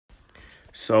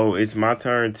So it's my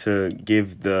turn to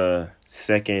give the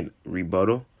second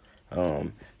rebuttal.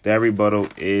 That rebuttal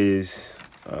is,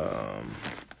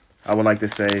 I would like to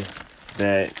say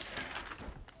that,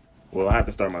 well, I have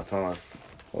to start my time.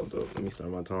 Hold up, let me start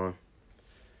my time.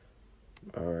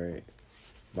 All right.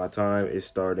 My time is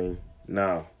starting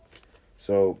now.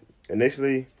 So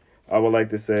initially, I would like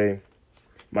to say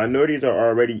minorities are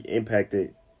already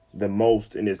impacted the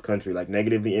most in this country, like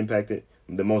negatively impacted.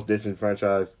 The most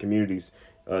disenfranchised communities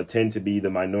tend to be the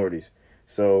minorities.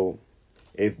 So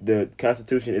if the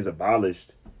Constitution is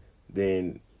abolished,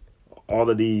 then all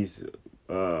of these,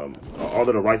 all of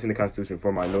the rights in the Constitution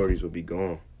for minorities would be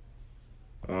gone.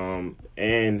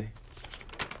 And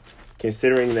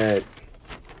considering that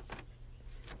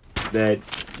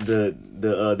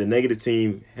the negative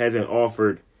team hasn't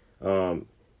offered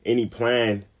any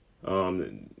plan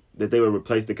that they would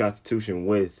replace the Constitution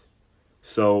with.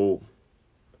 So,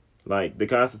 like the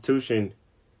Constitution,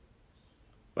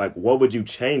 like what would you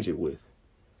change it with?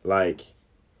 Like,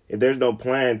 if there's no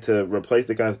plan to replace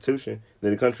the Constitution,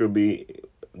 then the country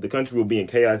will be in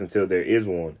chaos until there is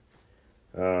one.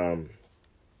 Um,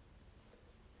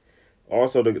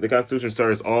 Also, the Constitution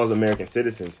serves all American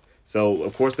citizens. So,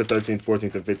 of course, the 13th,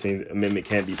 14th, and 15th Amendment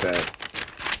can't be passed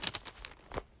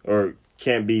or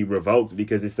can't be revoked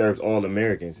because it serves all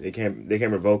Americans. They can't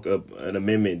revoke an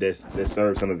amendment that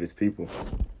serves some of its people.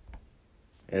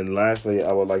 And lastly,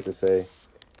 I would like to say,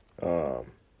 um,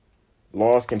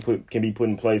 laws can be put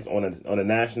in place on a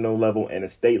national level and a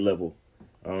state level.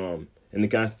 And the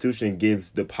Constitution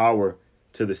gives the power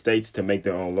to the states to make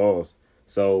their own laws.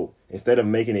 So instead of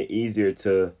making it easier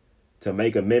to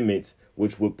make amendments,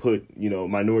 which would put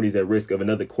minorities at risk of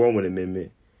another Corwin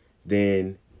amendment,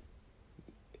 then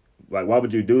like why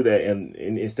would you do that? And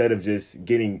instead of just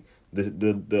getting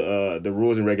the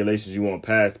rules and regulations you want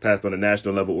passed on a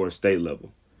national level or a state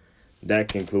level. That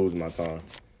concludes my time.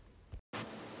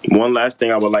 One last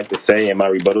thing I would like to say in my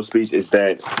rebuttal speech is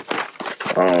that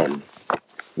um,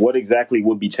 what exactly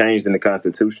would be changed in the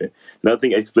Constitution?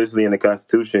 Nothing explicitly in the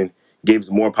Constitution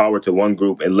gives more power to one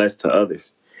group and less to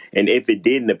others. And if it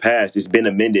did in the past, it's been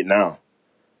amended now.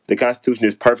 The Constitution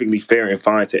is perfectly fair and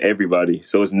fine to everybody,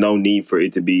 so there's no need for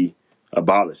it to be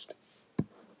abolished.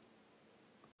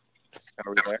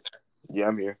 Are we there? Yeah,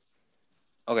 I'm here.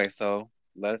 Okay, so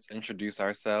let's introduce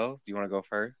ourselves. Do you want to go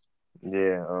first?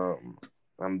 Yeah,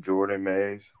 I'm Jordan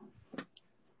Mays.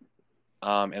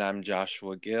 And I'm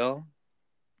Joshua Gill.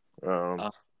 Um,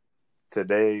 Um,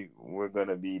 Today we're going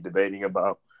to be debating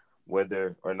about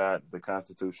whether or not the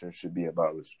Constitution should be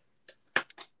abolished.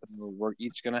 so we're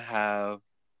each gonna have.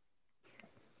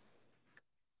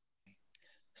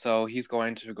 So he's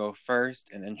going to go first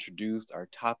and introduce our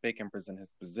topic and present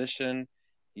his position.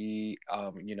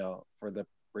 For the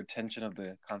retention of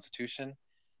the Constitution.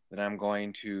 Then I'm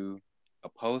going to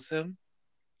oppose him.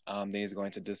 Then he's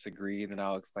going to disagree. Then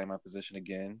I'll explain my position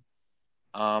again.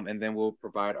 And then we'll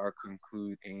provide our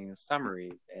concluding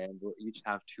summaries, and we'll each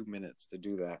have 2 minutes to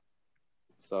do that.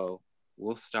 So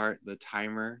we'll start the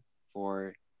timer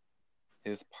for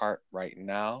his part right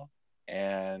now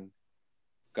and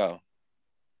go.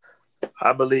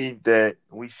 I believe that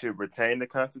we should retain the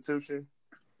Constitution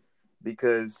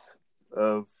because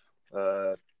of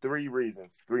three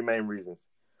main reasons.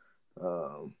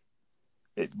 Um,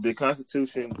 the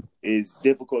Constitution is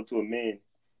difficult to amend,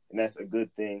 and that's a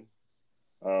good thing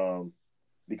um,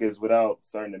 because without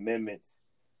certain amendments,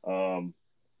 um,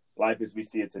 life as we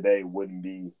see it today wouldn't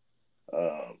be,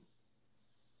 um,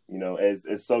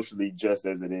 as socially just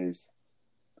as it is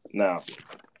now.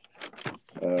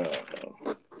 Uh,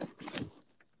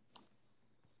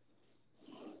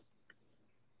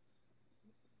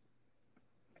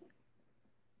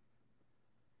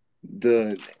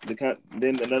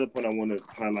 then another point I want to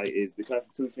highlight is the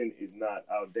Constitution is not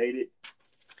outdated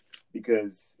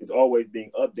because it's always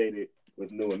being updated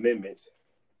with new amendments.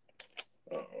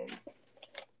 Um,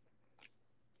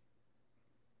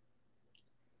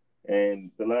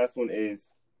 and the last one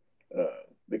is uh,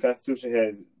 the Constitution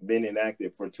has been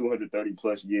enacted for 230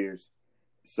 plus years,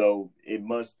 so it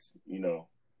must,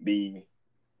 be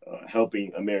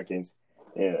helping Americans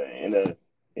in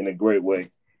a great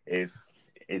way if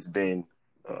it's been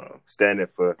standing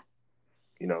for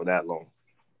that long.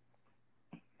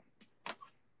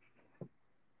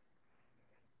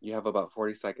 You have about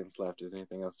 40 seconds left. Is there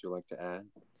anything else you'd like to add?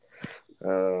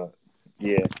 Uh,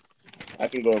 yeah, I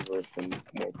can go over some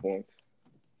more points.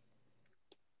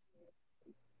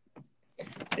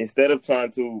 Instead of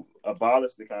trying to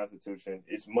abolish the Constitution,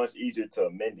 it's much easier to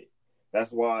amend it.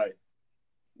 That's why,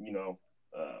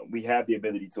 we have the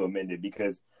ability to amend it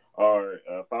because our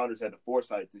founders had the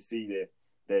foresight to see that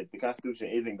that the Constitution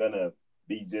isn't gonna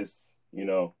be just,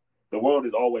 the world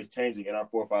is always changing, and our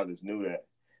forefathers knew that.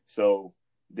 So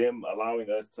them allowing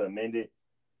us to amend it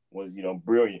was,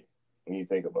 brilliant when you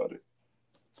think about it.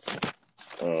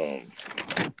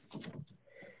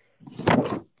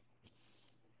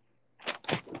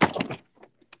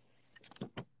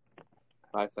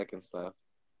 5 seconds left.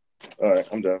 All right,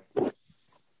 I'm done.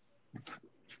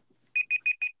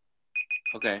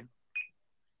 Okay.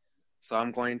 So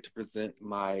I'm going to present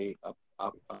my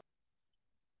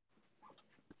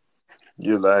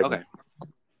You're lagging.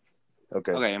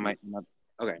 Okay. Okay. Okay.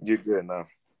 Okay. You're good now.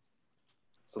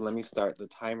 So let me start the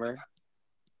timer.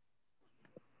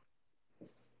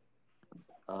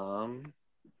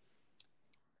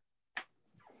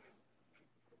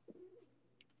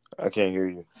 I can't hear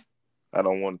you. I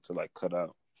don't want it to cut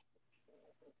out.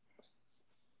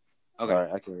 Okay. All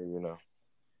right, I can hear you now.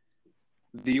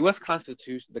 The U.S.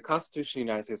 Constitution, the Constitution of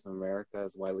the United States of America,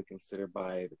 is widely considered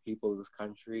by the people of this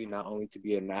country not only to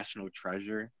be a national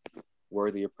treasure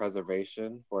worthy of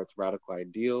preservation for its radical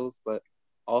ideals, but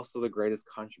also the greatest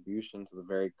contribution to the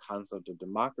very concept of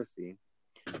democracy.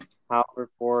 However,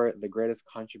 for the greatest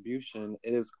contribution,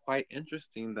 it is quite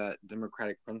interesting that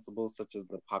democratic principles such as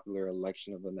the popular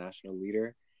election of the national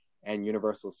leader and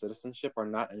universal citizenship are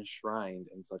not enshrined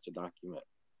in such a document.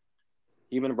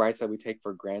 Human rights that we take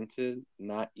for granted,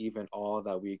 not even all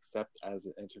that we accept as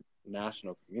an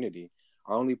international community,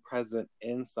 are only present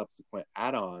in subsequent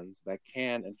add-ons that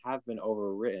can and have been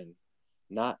overwritten,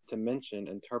 not to mention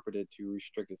interpreted to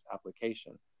restrict its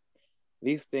application.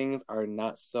 These things are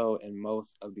not so in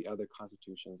most of the other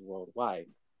constitutions worldwide.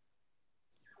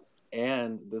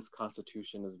 And this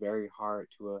constitution is very hard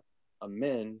to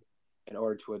amend in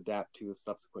order to adapt to the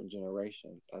subsequent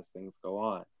generations as things go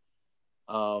on.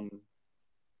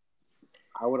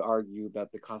 I would argue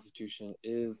that the Constitution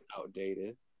is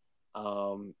outdated,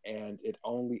 and it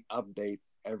only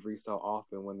updates every so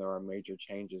often when there are major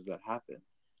changes that happen.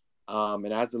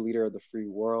 And as the leader of the free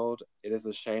world, it is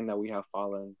a shame that we have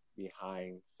fallen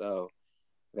behind. So,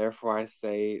 therefore, I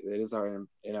say it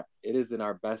is in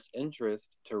our best interest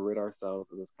to rid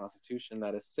ourselves of this Constitution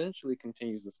that essentially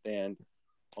continues to stand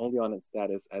only on its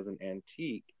status as an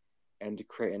antique, and to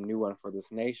create a new one for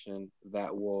this nation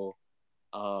that will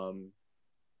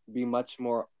be much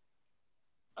more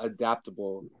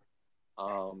adaptable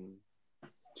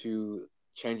to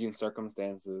changing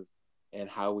circumstances and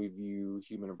how we view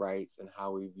human rights and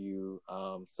how we view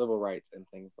civil rights and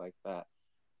things like that.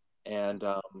 And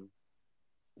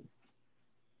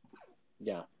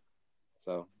yeah,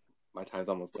 so my time's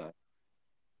almost done.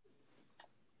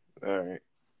 All right.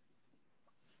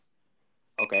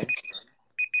 Okay.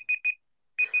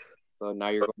 So now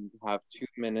you're going to have 2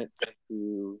 minutes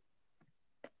to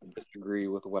disagree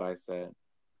with what I said.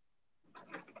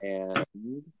 And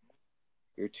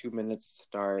your 2 minutes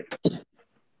start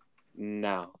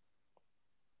now.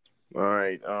 All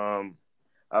right.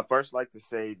 I first like to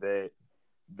say that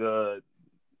the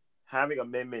having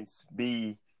amendments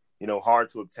be, hard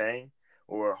to obtain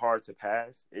or hard to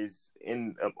pass is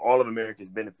in all of America's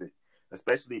benefit,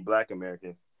 especially Black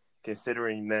Americans,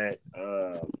 considering that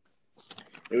there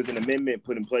was an amendment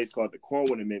put in place called the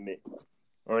Corwin Amendment,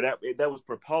 or that was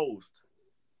proposed,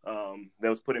 that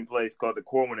was put in place called the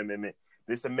Corwin Amendment.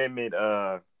 This amendment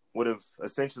would have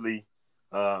essentially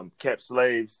kept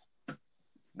slaves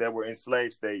that were in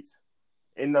slave states.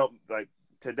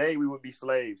 Today we would be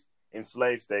slaves in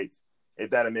slave states if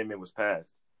that amendment was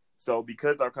passed. So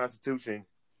because our Constitution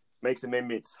makes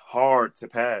amendments hard to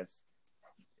pass,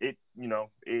 it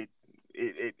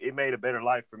made a better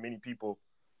life for many people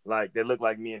that look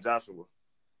like me and Joshua.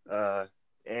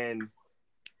 And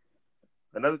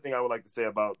another thing I would like to say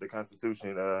about the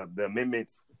Constitution, the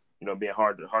amendments, being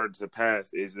harder to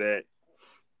pass, is that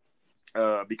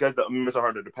because the amendments are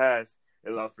harder to pass, it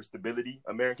allows for stability.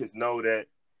 Americans know that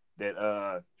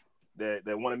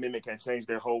one amendment can change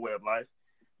their whole way of life.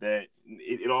 That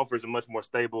it offers a much more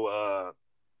stable,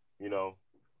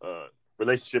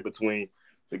 relationship between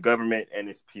the government and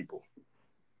its people.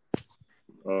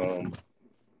 Another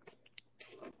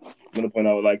point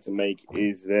I would like to make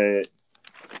is that,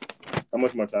 how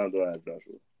much more time do I have,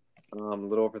 Joshua? A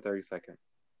little over 30 seconds.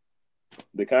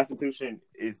 The Constitution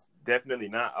is definitely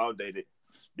not outdated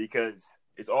because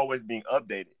it's always being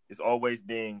updated. It's always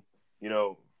being,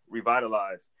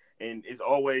 revitalized, and it's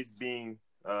always being.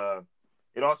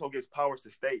 It also gives powers to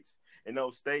states, and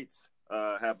those states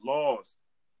have laws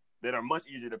that are much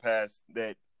easier to pass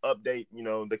that update,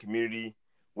 the community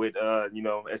with,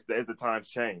 as the times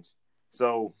change.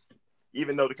 So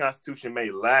even though the Constitution may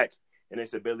lack in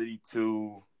its ability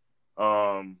to,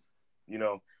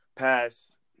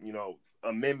 pass,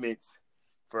 amendments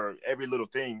for every little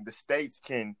thing. The states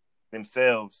can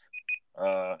themselves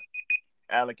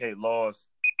allocate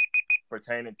laws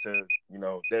pertaining to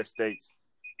their states,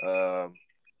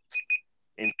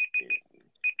 in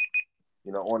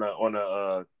on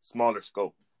a smaller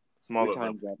scope, Your smaller level.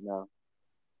 time's up now.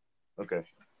 Okay.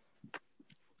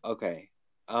 Okay.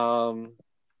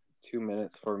 2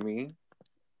 minutes for me.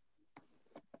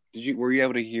 Were you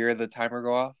able to hear the timer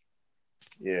go off?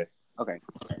 Yeah. Okay.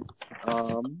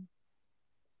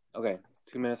 Okay.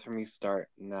 2 minutes for me start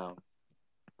now.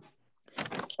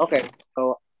 Okay.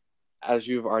 So, as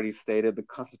you've already stated, the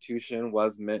Constitution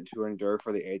was meant to endure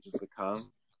for the ages to come.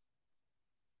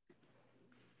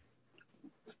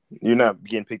 You're not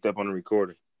getting picked up on the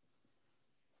recorder.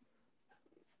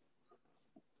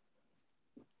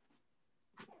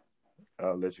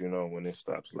 I'll let you know when it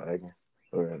stops lagging.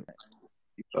 All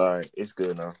right, it's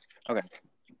good now. Okay.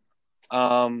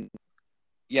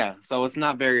 Yeah, so it's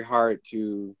not very hard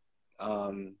to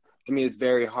it's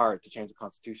very hard to change the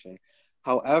Constitution.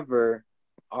 However,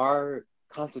 our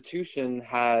Constitution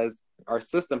our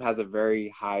system has a very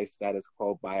high status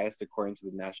quo bias according to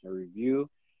the National Review.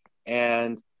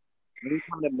 And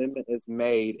anytime an amendment is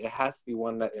made, it has to be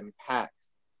one that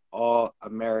impacts all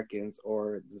Americans,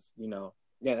 or just,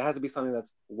 it has to be something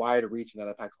that's wide reaching that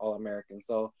impacts all Americans.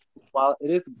 So while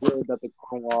it is good that the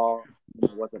Cornwall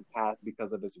wasn't passed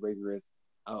because of its rigorous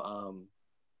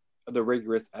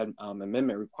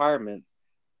amendment requirements,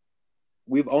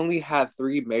 we've only had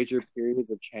 3 major periods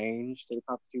of change to the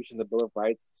Constitution: the Bill of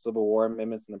Rights, Civil War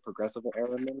amendments, and the Progressive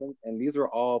Era amendments. And these were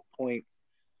all points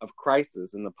of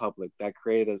crisis in the public that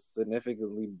created a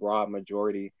significantly broad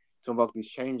majority to invoke these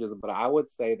changes. But I would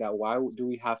say that why do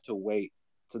we have to wait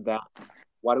to that?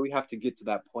 Why do we have to get to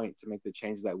that point to make the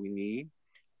changes that we need?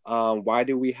 Why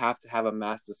do we have to have a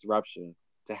mass disruption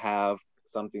to have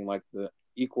something like the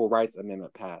Equal Rights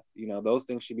Amendment passed? Those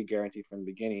things should be guaranteed from the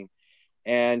beginning.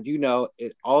 And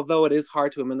although it is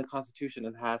hard to amend the Constitution,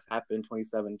 it has happened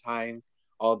 27 times,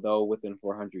 although within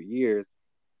 400 years.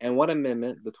 And one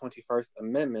amendment, the 21st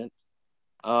Amendment,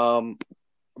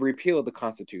 repealed the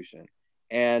Constitution.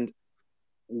 And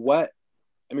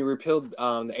repealed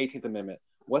the 18th Amendment.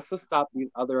 What's to stop these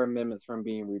other amendments from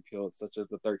being repealed, such as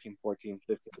the 13th, 14th,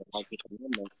 15th, and 19th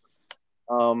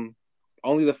Amendments?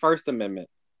 Only the First Amendment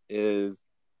is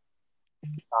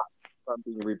stopped from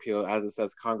being repealed, as it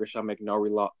says, Congress shall make no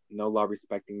law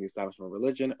respecting the establishment of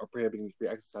religion or prohibiting the free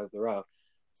exercise thereof.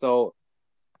 So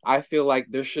I feel like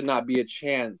there should not be a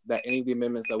chance that any of the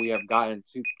amendments that we have gotten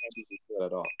to can be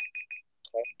repealed at all.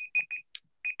 Okay?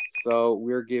 So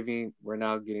we're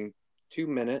now getting 2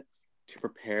 minutes to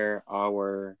prepare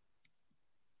our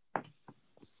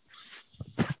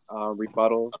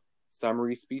rebuttal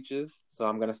summary speeches. So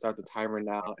I'm going to start the timer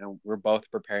now, and we're both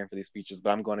preparing for these speeches,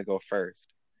 but I'm going to go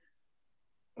first.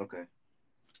 Okay.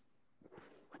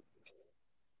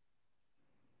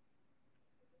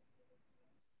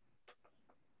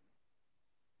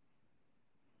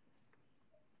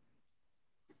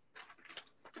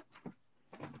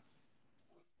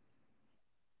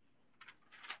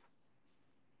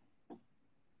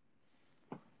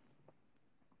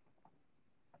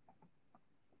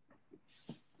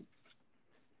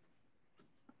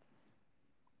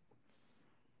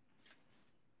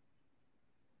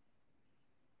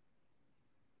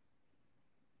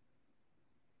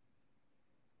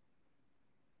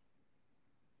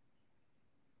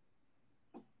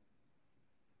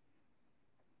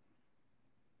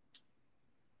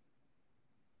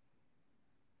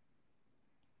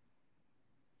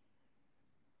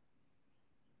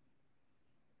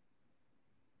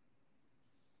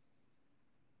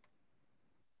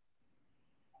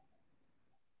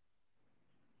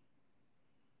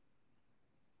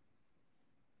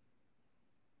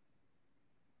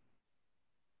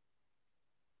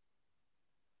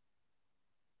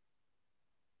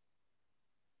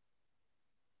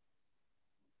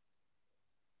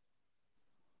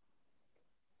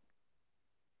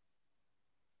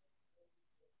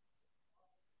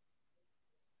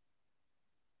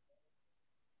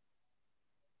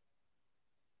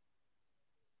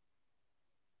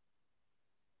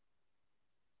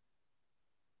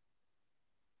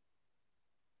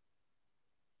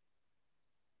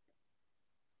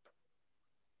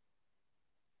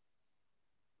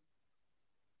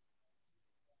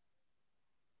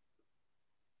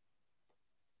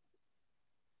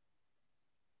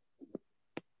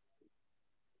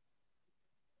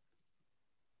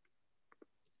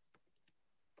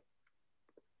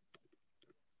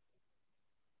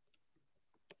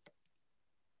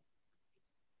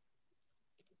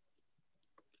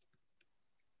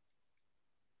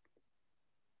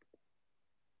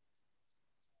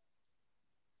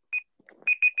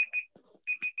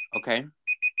 Okay,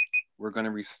 we're going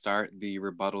to restart the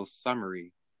rebuttal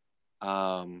summary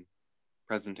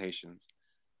presentations.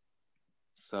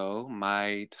 So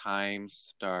my time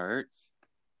starts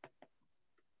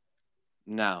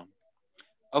now.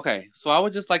 Okay, so I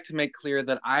would just like to make clear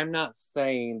that I'm not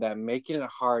saying that making it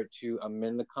hard to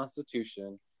amend the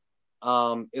Constitution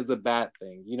is a bad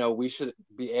thing. You know, we should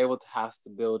be able to have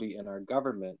stability in our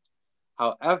government.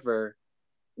 However,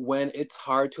 when it's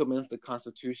hard to amend the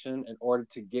Constitution in order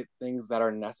to get things that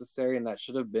are necessary and that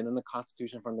should have been in the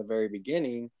Constitution from the very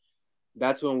beginning,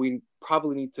 that's when we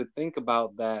probably need to think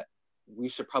about that we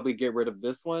should probably get rid of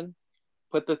this one,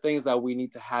 put the things that we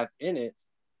need to have in it,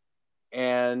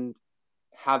 and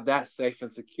have that safe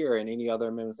and secure. And any other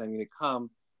amendments that need to come,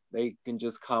 they can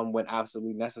just come when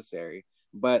absolutely necessary.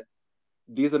 But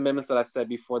these amendments that I've said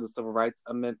before, the Civil Rights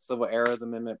Amendment, Civil Era's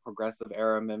Amendment, Progressive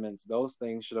Era Amendments, those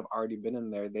things should have already been in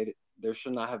there. There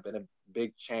should not have been a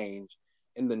big change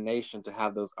in the nation to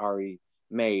have those already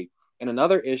made. And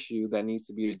another issue that needs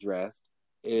to be addressed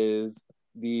is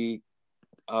the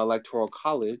Electoral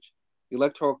College.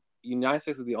 The United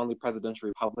States is the only presidential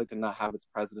republic to not have its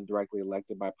president directly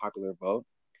elected by popular vote,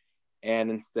 and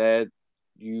instead,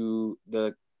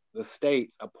 the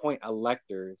states appoint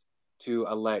electors to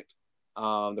elect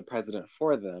the president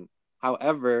for them.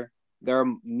 However, there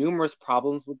are numerous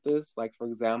problems with this. Like, for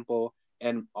example,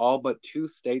 in all but 2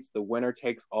 states, the winner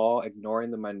takes all,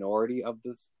 ignoring the minority of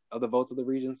the votes of the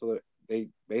region, so that they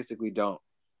basically don't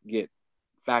get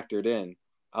factored in,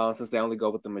 since they only go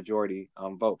with the majority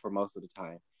vote for most of the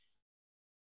time.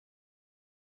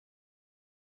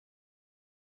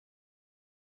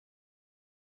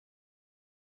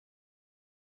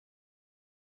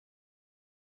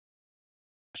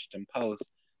 Washington Post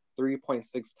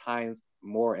 3.6 times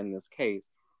more in this case.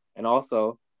 And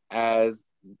also, as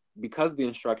because the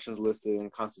instructions listed in the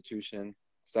Constitution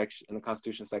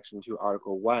Section 2,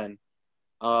 Article 1,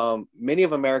 many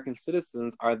of American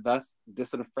citizens are thus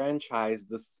disenfranchised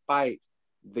despite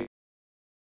the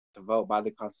to vote by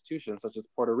the Constitution, such as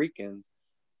Puerto Ricans.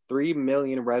 3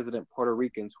 million resident Puerto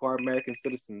Ricans who are American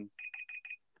citizens.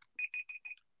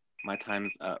 My time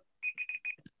is up.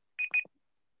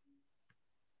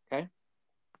 Okay.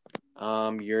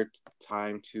 Your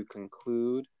time to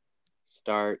conclude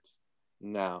starts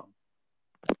now.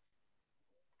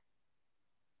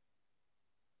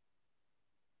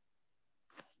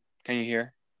 Can you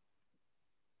hear?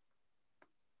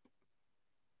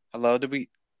 Hello,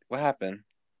 what happened?